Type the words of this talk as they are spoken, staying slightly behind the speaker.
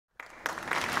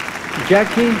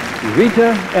Jackie,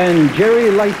 Rita, and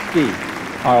Gerry Leiske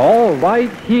are all right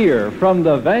here from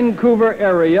the Vancouver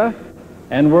area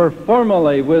and were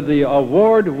formerly with the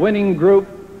award-winning group,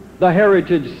 the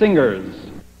Heritage Singers.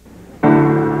 Keep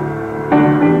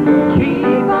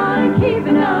on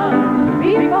keeping on,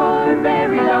 before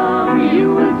very long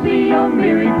you will see your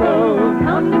miracle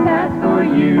come to pass for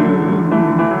you.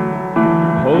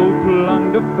 Hope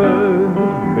long deferred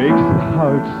makes the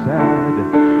heart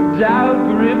sad.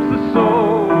 Doubt grips the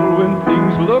soul when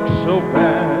things look so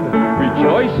bad.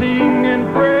 Rejoicing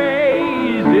and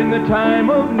praise in the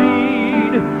time of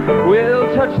need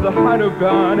will touch the heart of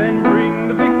God and bring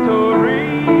the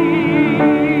victory.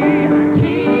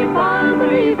 Keep on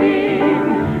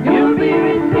believing, you'll be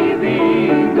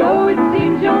receiving, though it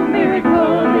seems your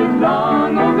miracle is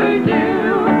long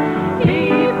overdue.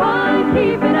 Keep on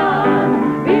keeping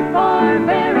on, before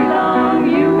very long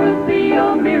you will see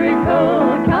your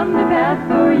miracle come to pass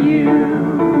for you.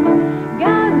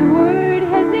 God's word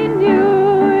has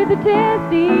endured the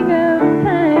testing of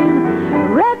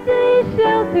time, wrapped in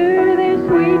shelter their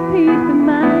sweet peace of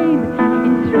mind.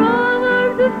 In strong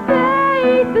arms of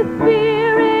faith, the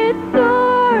Spirit